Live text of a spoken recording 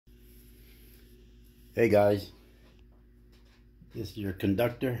Hey guys, this is your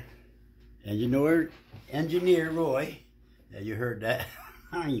conductor, engineer Roy. Yeah, you heard that.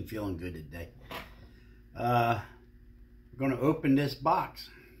 I ain't feeling good today. We're going to open this box.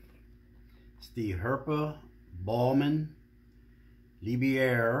 It's the Herpa BAUMANN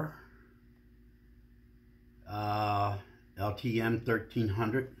Libier LTM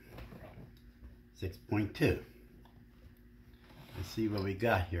 1300 6.2. Let's see what we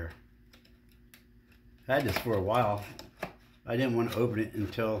got here. I had this for a while. I didn't want to open it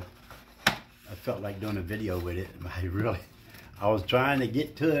until I felt like doing a video with it. I was trying to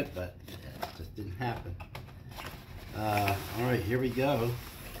get to it, but it just didn't happen. All right, here we go.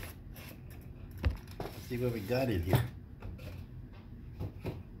 Let's see what we got in here.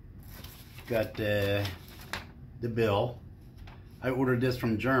 Got the bill. I ordered this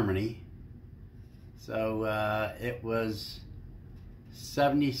from Germany. So it was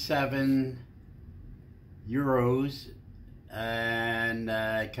 77 euros and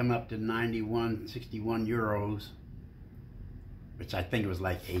come up to 61 euros, which I think it was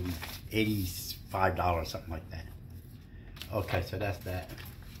like $85, something like that. Okay, so that's that.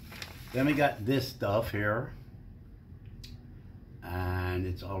 Then we got this stuff here, and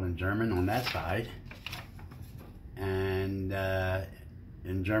it's all in German on that side, and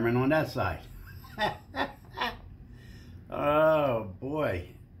in German on that side. Oh boy,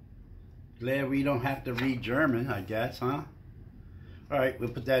 glad we don't have to read German, I guess, huh? All right, we'll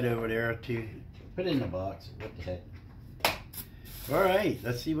put that over there to put it in the box. What the heck? All right,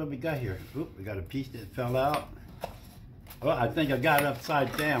 let's see what we got here. Oop, we got a piece that fell out. Well, I think I got it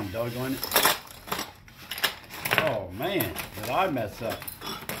upside down, doggone it. Oh man, did I mess up?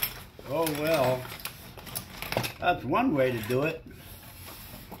 Oh well, that's one way to do it.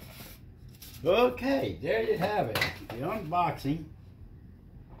 Okay, there you have it, the unboxing.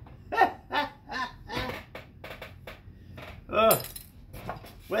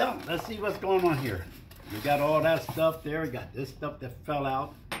 Well, let's see what's going on here. We got all that stuff there. We got this stuff that fell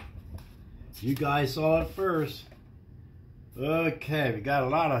out. You guys saw it first. Okay, we got a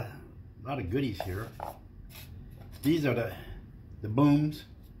lot of goodies here. These are the booms.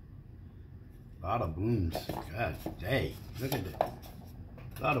 A lot of booms. God dang, look at it.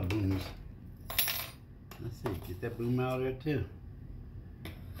 A lot of booms. Let's see, get that boom out of there too.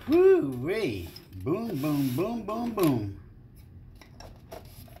 Woo-wee! Boom, boom, boom, boom, boom.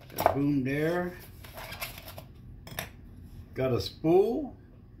 Got a boom there. Got a spool.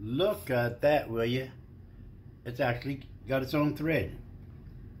 Look at that, will you? It's actually got its own thread.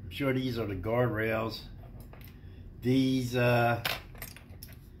 I'm sure these are the guardrails. These have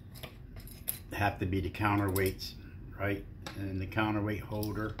to be the counterweights, right? And the counterweight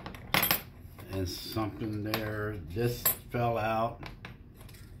holder. And something there. This fell out.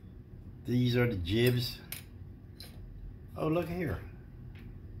 These are the jibs. Oh, look here.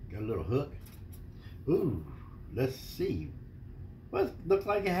 Got a little hook. Ooh, let's see. Well, looks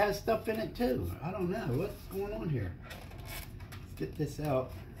like it has stuff in it too. I don't know. What's going on here? Let's get this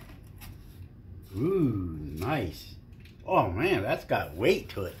out. Ooh, nice. Oh man, that's got weight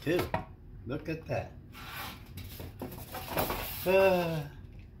to it too. Look at that.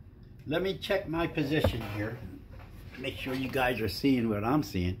 Let me check my position here. Make sure you guys are seeing what I'm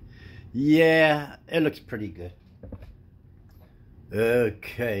seeing. Yeah, it looks pretty good.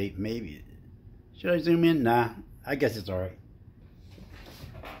 Okay, maybe. Should I zoom in? Nah, I guess it's all right.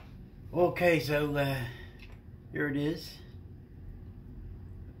 Okay, so here it is.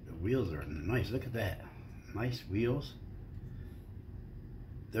 The wheels are nice. Look at that. Nice wheels.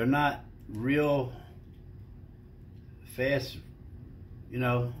 They're not real fast, you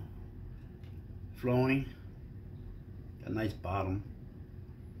know, flowing. Got a nice bottom.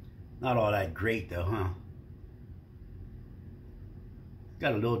 Not all that great though, huh?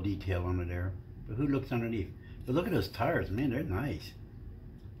 Got a little detail on it there. But who looks underneath? But look at those tires, man, they're nice.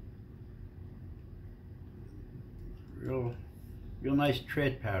 Real nice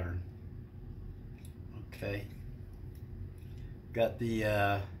tread pattern. Okay. Got the,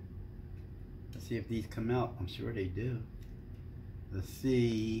 let's see if these come out. I'm sure they do. Let's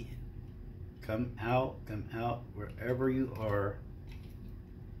see. Come out, wherever you are.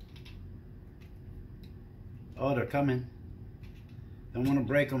 Oh, they're coming. Don't want to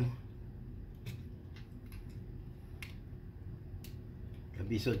break them. Gotta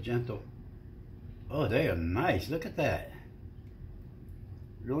be so gentle. Oh, they are nice. Look at that.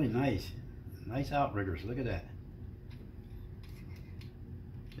 Really nice. Nice outriggers. Look at that.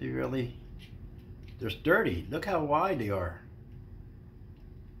 They're sturdy. Look how wide they are.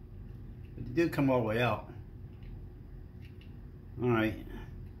 But they do come all the way out. All right.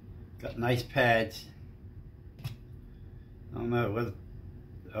 Got nice pads. I don't know whether,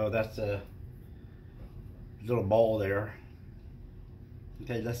 oh, that's a little ball there.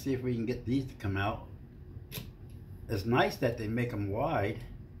 Okay, let's see if we can get these to come out. It's nice that they make them wide.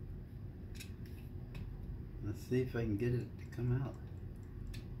 Let's see if I can get it to come out.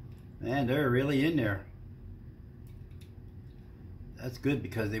 Man, they're really in there. That's good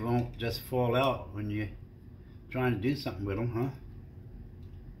because they won't just fall out when you're trying to do something with them, huh?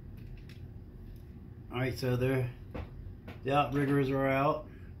 Alright, so the outriggers are out.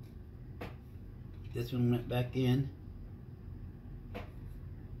 This one went back in.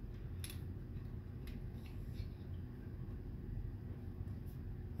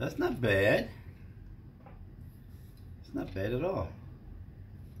 That's not bad. It's not bad at all.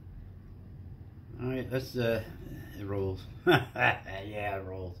 Alright, let's, it rolls. Yeah, it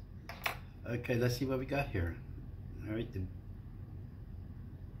rolls. Okay, let's see what we got here. Alright,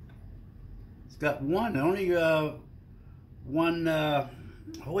 it's got only one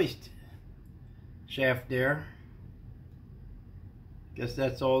hoist shaft there. Guess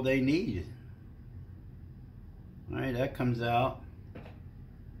that's all they need. Alright, that comes out.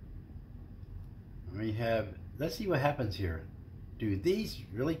 We have, let's see what happens here. Do these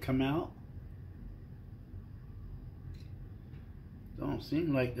really come out? Don't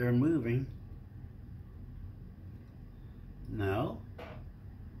seem like they're moving. No.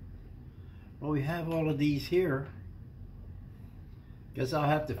 Well, we have all of these here. Guess I'll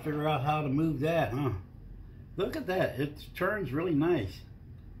have to figure out how to move that, huh? Look at that. It turns really nice.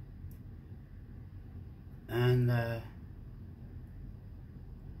 And, I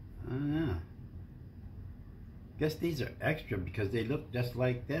don't know. Guess these are extra because they look just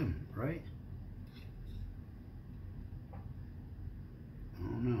like them, right? I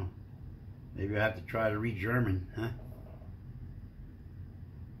don't know. Maybe I have to try to read German, huh?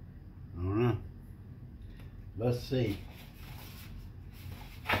 I don't know. Let's see.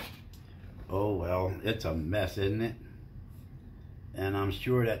 Oh well, it's a mess, isn't it? And I'm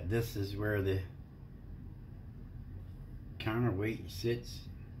sure that this is where the counterweight sits.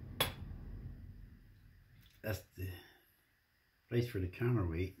 That's the place for the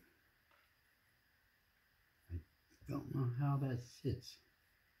counterweight. I don't know how that sits.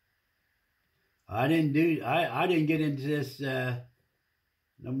 I didn't get into this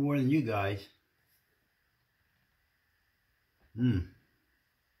no more than you guys. Do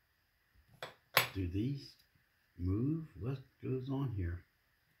these move? What goes on here?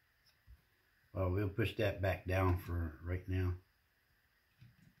 Well, we'll push that back down for right now.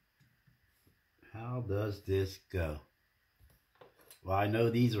 How does this go? Well, I know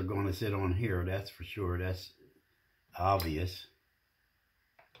these are going to sit on here. That's for sure. That's obvious.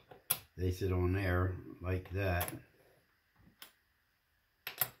 They sit on there like that.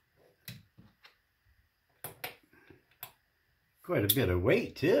 Quite a bit of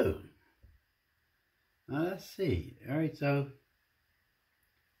weight too. Now, let's see. All right, so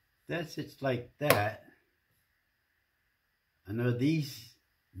that sits like that. I know these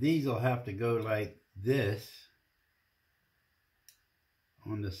will have to go like this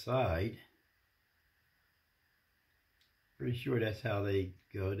on the side. Pretty sure that's how they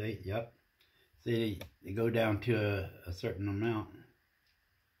go. Yep. See, they go down to a certain amount.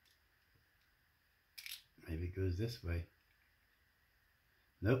 Maybe it goes this way.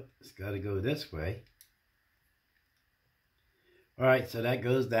 Nope, it's got to go this way. All right, so that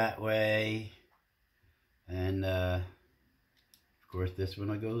goes that way. And, of course, this one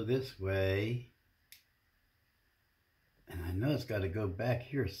will go this way. And I know it's got to go back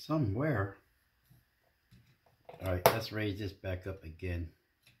here somewhere. All right, let's raise this back up again.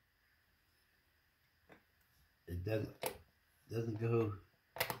 It doesn't go,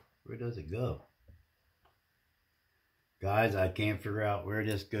 where does it go? Guys, I can't figure out where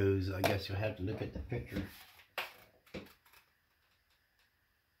this goes. I guess you'll have to look at the picture.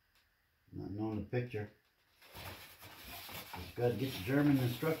 Not knowing the picture. Just got to get the German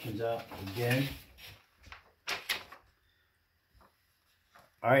instructions out again.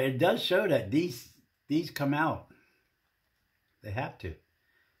 All right, it does show that these come out. They have to.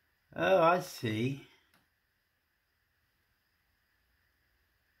 Oh, I see.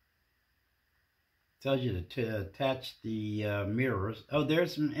 Tells you to attach the mirrors. Oh,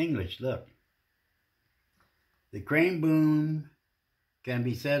 there's some English. Look. The crane boom can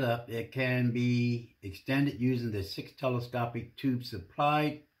be set up. It can be extended using the 6 telescopic tubes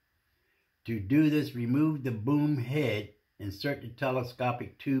supplied. To do this, remove the boom head, insert the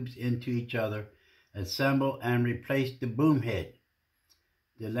telescopic tubes into each other, assemble and replace the boom head.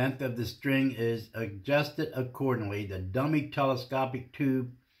 The length of the string is adjusted accordingly. The dummy telescopic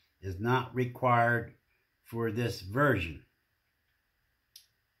tube is not required for this version.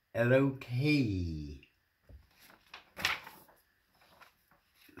 Okay.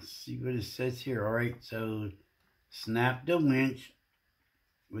 Let's see what it says here. All right, so snap the winch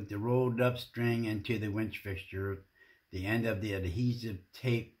with the rolled up string into the winch fixture. The end of the adhesive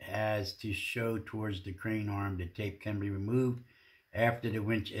tape has to show towards the crane arm. The tape can be removed after the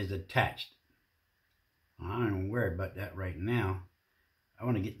winch is attached. I don't even worry about that right now. I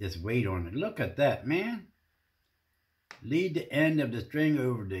want to get this weight on it. Look at that, man. Lead the end of the string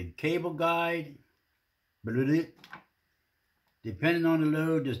over the cable guide. Depending on the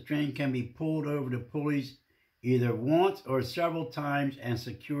load, the string can be pulled over the pulleys either once or several times and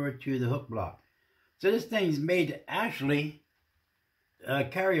secured to the hook block. So this thing's made to actually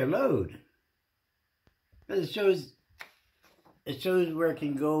carry a load. It shows where it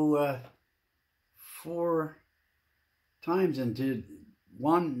can go 4 times into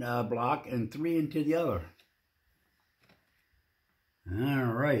one block and 3 into the other. All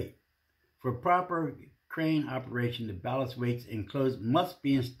right. For proper crane operation, the ballast weights enclosed must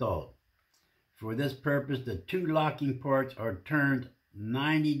be installed. For this purpose, the 2 locking parts are turned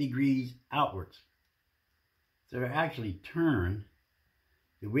 90 degrees outwards. So they're actually turned.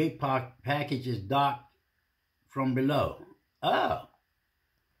 The weight package is docked from below. Oh!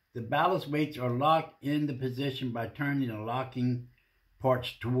 The ballast weights are locked in the position by turning the locking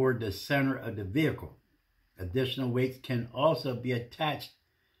parts toward the center of the vehicle. Additional weights can also be attached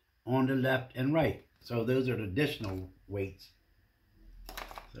on the left and right. So those are the additional weights.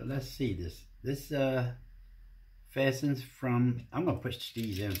 So let's see this. This fastens from, I'm going to push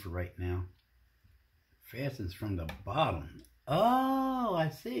these in for right now. Fastens from the bottom. Oh, I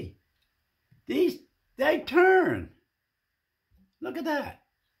see. These, they turn. Look at that.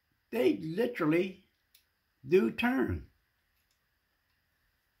 They literally do turn.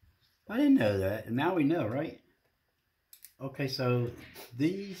 I didn't know that, and now we know, right? Okay, so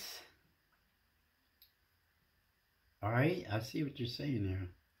these, all right, I see what you're saying there.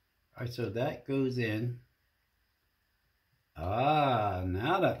 All right, so that goes in. Ah,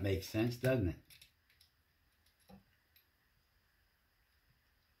 now that makes sense, doesn't it?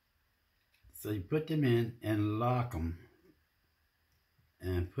 So you put them in and lock them.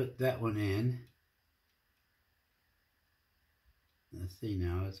 And put that one in. Let's see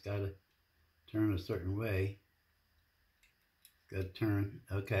now, it's got to turn a certain way. It's got to turn,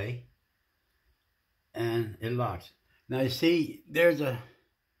 okay. And it locks. Now you see, there's a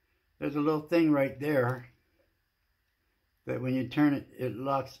little thing right there that when you turn it, it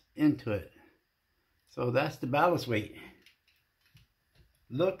locks into it. So that's the ballast weight.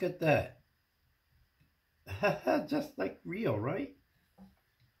 Look at that. Just like real, right?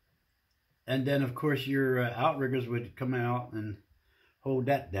 And then, of course, your outriggers would come out and hold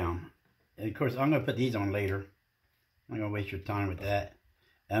that down. And, of course, I'm going to put these on later. I'm not going to waste your time with that.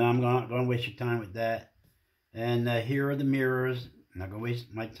 And I'm not going to waste your time with that. And here are the mirrors. I'm not going to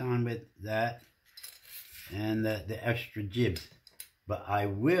waste my time with that. And the extra jibs. But I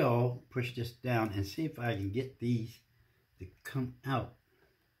will push this down and see if I can get these to come out.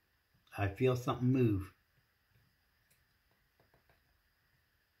 I feel something move.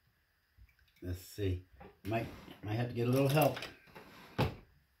 Let's see. Might have to get a little help. It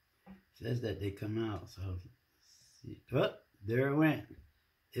says that they come out, so see. Oh, there it went.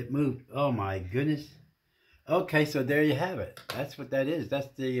 It moved. Oh my goodness. Okay, so there you have it. That's what that is. That's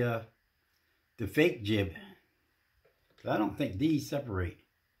the fake jib. I don't think these separate.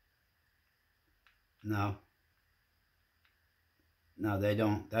 No. No, they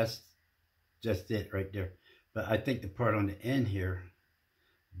don't. That's just it right there. But I think the part on the end here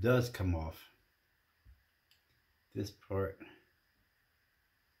does come off. This part.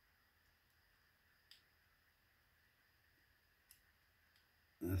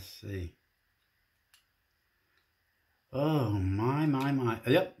 Let's see. Oh, my.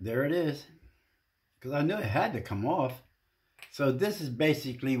 Yep, there it is. Because I knew it had to come off. So this is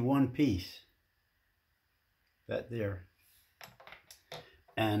basically one piece. That there.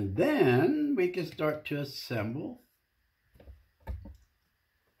 And then we can start to assemble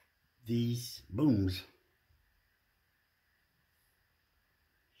these booms.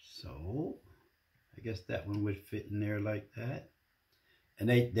 So I guess that one would fit in there like that. And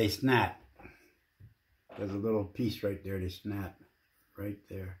they snap. There's a little piece right there, they snap right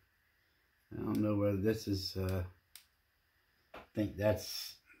there. I don't know whether this is, I think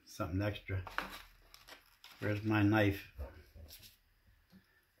that's something extra. Where's my knife?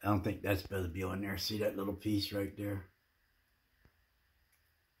 I don't think that's supposed to be on there. See that little piece right there?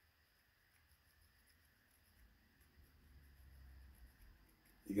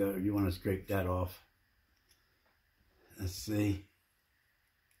 You want to scrape that off. Let's see.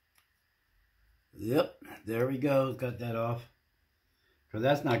 Yep, there we go. Got that off. Because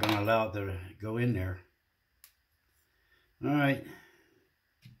that's not going to allow it to go in there. All right.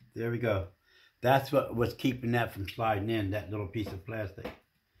 There we go. That's what was keeping that from sliding in, that little piece of plastic.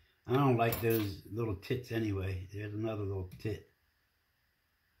 I don't like those little tits anyway. There's another little tit.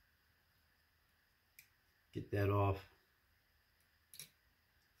 Get that off.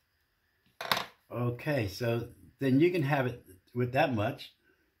 Okay, so then you can have it with that much.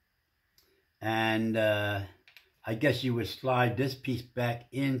 And I guess you would slide this piece back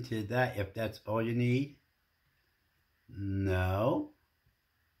into that if that's all you need. No.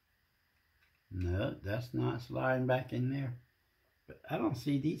 No, that's not sliding back in there. But I don't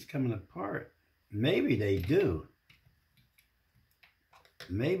see these coming apart. Maybe they do.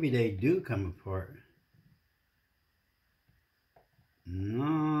 Maybe they do come apart.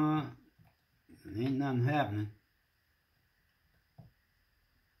 No, ain't nothing happening.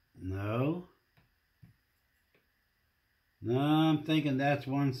 No. No, I'm thinking that's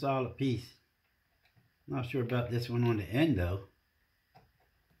one solid piece. Not sure about this one on the end though.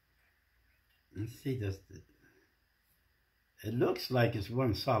 Let's see, it looks like it's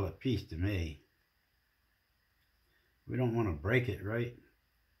one solid piece to me. We don't want to break it, right?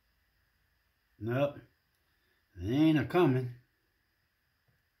 Nope. It ain't a coming.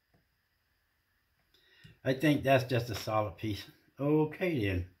 I think that's just a solid piece. Okay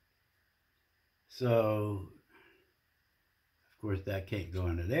then. So, of course that can't go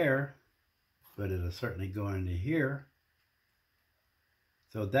into there, but it'll certainly go into here.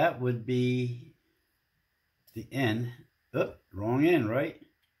 So that would be the end. Oh, wrong end, right?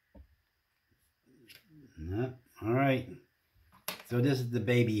 No. All right. So this is the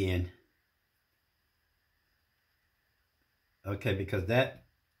baby end. Okay, because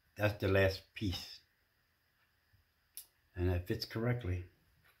that's the last piece. And it fits correctly.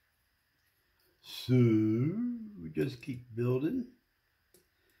 So we just keep building.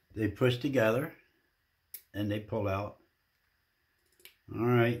 They push together and they pull out. All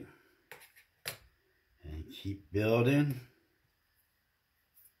right. And keep building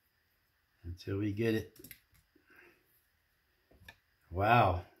until we get it.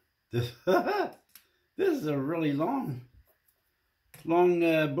 Wow. This this is a really long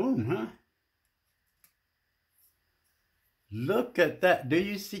boom, huh? Look at that. Do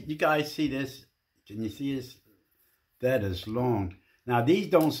you see, you guys see this? Can you see this? That is long. Now these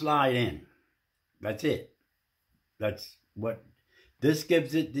don't slide in. That's it. That's what, this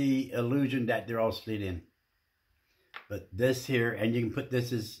gives it the illusion that they're all slid in. But this here, and you can put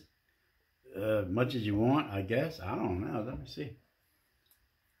this as much as you want, I guess. I don't know. Let me see.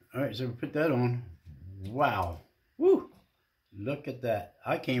 All right, so we put that on. Wow. Woo. Look at that.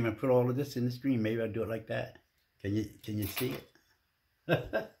 I can't even put all of this in the stream. Maybe I'll do it like that. Can you see it?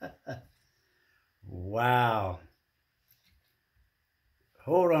 Wow.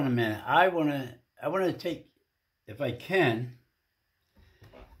 Hold on a minute. I wanna take, if I can,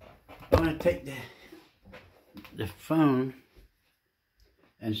 I wanna take the phone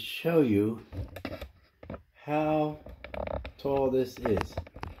and show you how tall this is.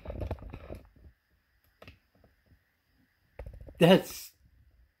 That's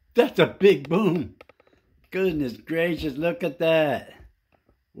a big boom. Goodness gracious, look at that.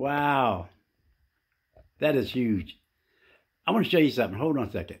 Wow. That is huge. I want to show you something. Hold on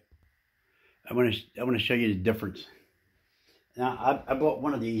a second. I want to show you the difference. Now, I bought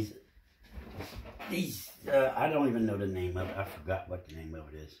one of these. I don't even know the name of it. I forgot what the name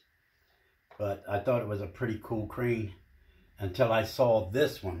of it is. But I thought it was a pretty cool crane until I saw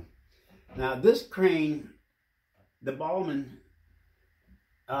this one. Now, this crane, the BAUMANN,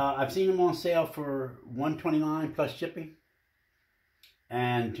 I've seen them on sale for $129 plus shipping.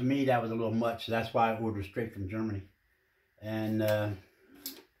 And to me, that was a little much. That's why I ordered straight from Germany. And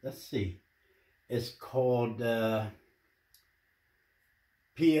let's see. It's called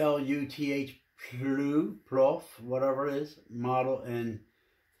PLUTH Plof, whatever it is. Model and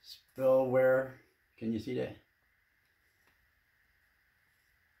spellware. Can you see that?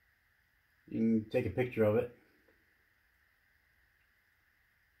 You can take a picture of it.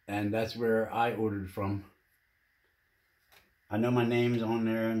 And that's where I ordered from. I know my name's on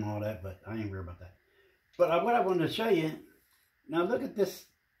there and all that, but I ain't worried about that. But what I wanted to show you, now look at this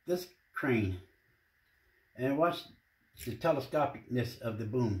crane. And watch the telescopicness of the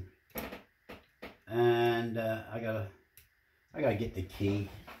boom. And I gotta get the key.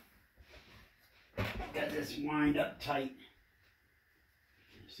 Got this wind up tight.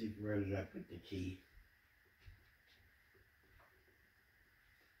 Let's see, where did I put the key?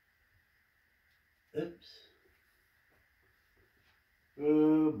 Oops.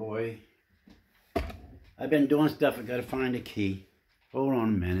 Oh boy. I've been doing stuff. I gotta find a key. Hold on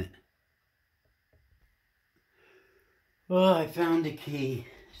a minute. Well, I found the key.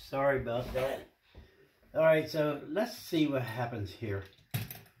 Sorry about that. Alright, so let's see what happens here.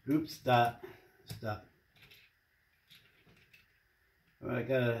 Oops, stop. Stop. Well, I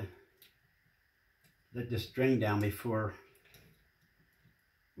gotta let the string down before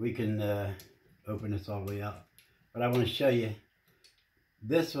we can open this all the way out. But I want to show you,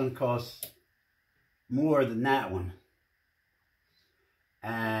 this one costs more than that one.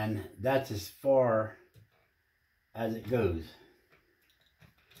 And that's as far as it goes.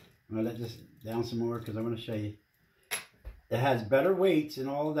 I'm going to let this down some more because I want to show you. It has better weights and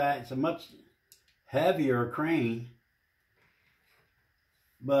all of that. It's a much heavier crane.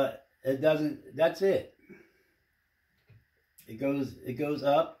 But it doesn't, that's it. It goes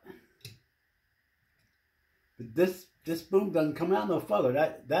up. But this boom doesn't come out no further.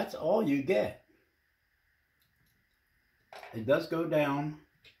 That's all you get. It does go down.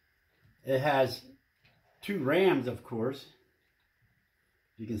 It has 2 rams, of course.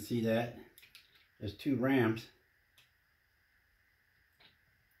 You can see that. There's 2 rams.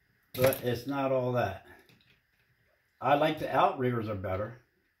 But it's not all that. I like the outriggers are better.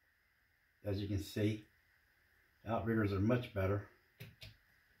 As you can see. Outriggers are much better.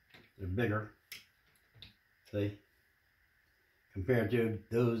 They're bigger. See? Compared to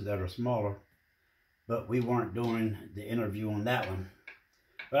those that are smaller. But we weren't doing the interview on that one.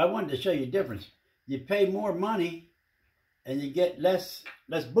 But I wanted to show you the difference. You pay more money and you get less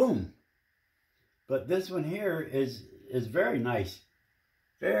boom. But this one here is very nice.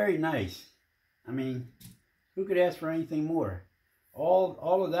 Very nice. I mean, who could ask for anything more?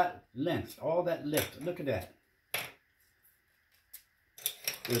 All of that length, all that lift. Look at that.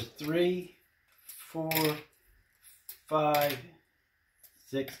 There's 3, 4, 5,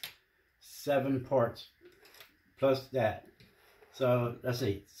 6, 7 parts plus that. So let's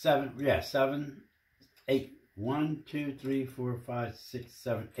see, 7, 8. 1, 2, 3, 4, 5, 6,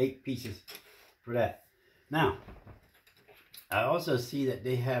 7, 8 pieces for that. Now, I also see that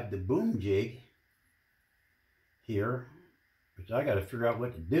they have the boom jig here, which I got to figure out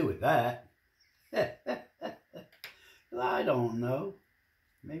what to do with that. I don't know.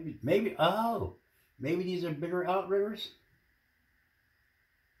 Maybe, maybe these are bigger outriggers.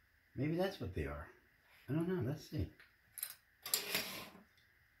 Maybe that's what they are. I don't know. Let's see.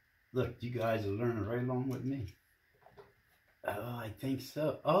 Look, you guys are learning right along with me. Oh, I think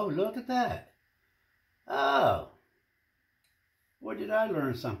so. Oh, look at that. Oh. Boy, did I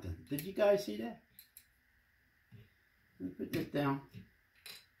learn something. Did you guys see that? Let me put this down.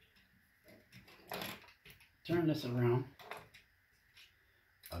 Turn this around.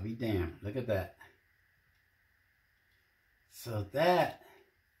 I'll be damned. Look at that. So that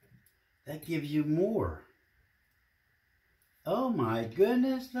gives you more. Oh my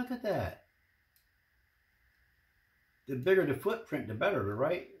goodness, look at that. The bigger the footprint, the better,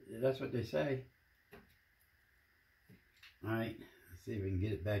 right? That's what they say. All right, let's see if we can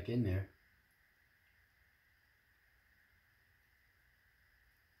get it back in there.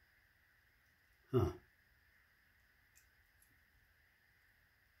 Huh.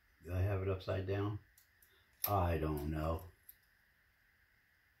 Do I have it upside down? I don't know.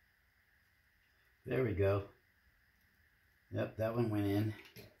 There we go. Yep, that one went in.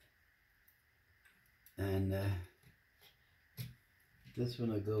 And this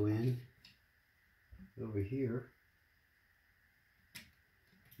one will go in over here.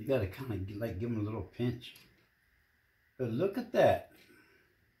 You got to kind of like give them a little pinch. But look at that.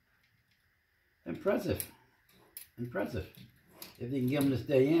 Impressive. Impressive. If you can get them to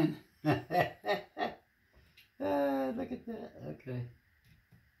stay in. Look at that. Okay.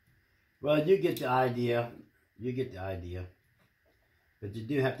 Well, you get the idea. You get the idea. But you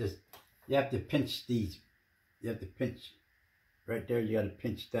do have to, you have to pinch these. You have to pinch. Right there, you got to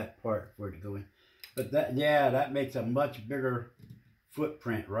pinch that part for it to go in. But that, yeah, that makes a much bigger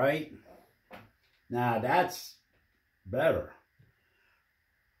footprint, right? Now, that's better.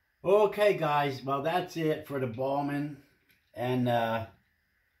 Okay, guys. Well, that's it for the BAUMANN. And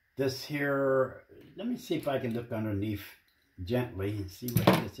this here, let me see if I can look underneath gently and see what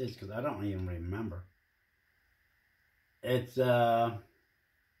this is, because I don't even remember. It's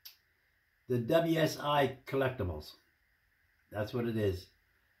the WSI Collectibles. That's what it is.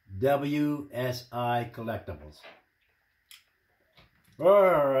 WSI Collectibles.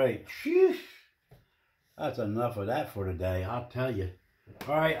 Alright. That's enough of that for today, I'll tell you.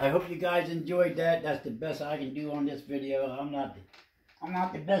 Alright, I hope you guys enjoyed that. That's the best I can do on this video. I'm not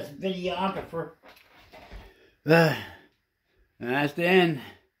the best videographer. And that's the end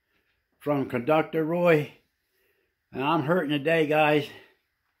from Conductor Roy. And I'm hurting today, guys.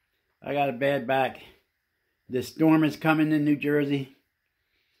 I got a bad back. This storm is coming in New Jersey.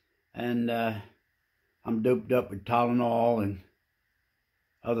 And I'm doped up with Tylenol and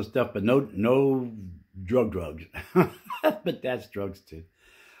other stuff, but no drugs. But that's drugs too.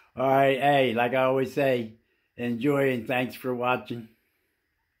 All right, hey, like I always say, enjoy and thanks for watching.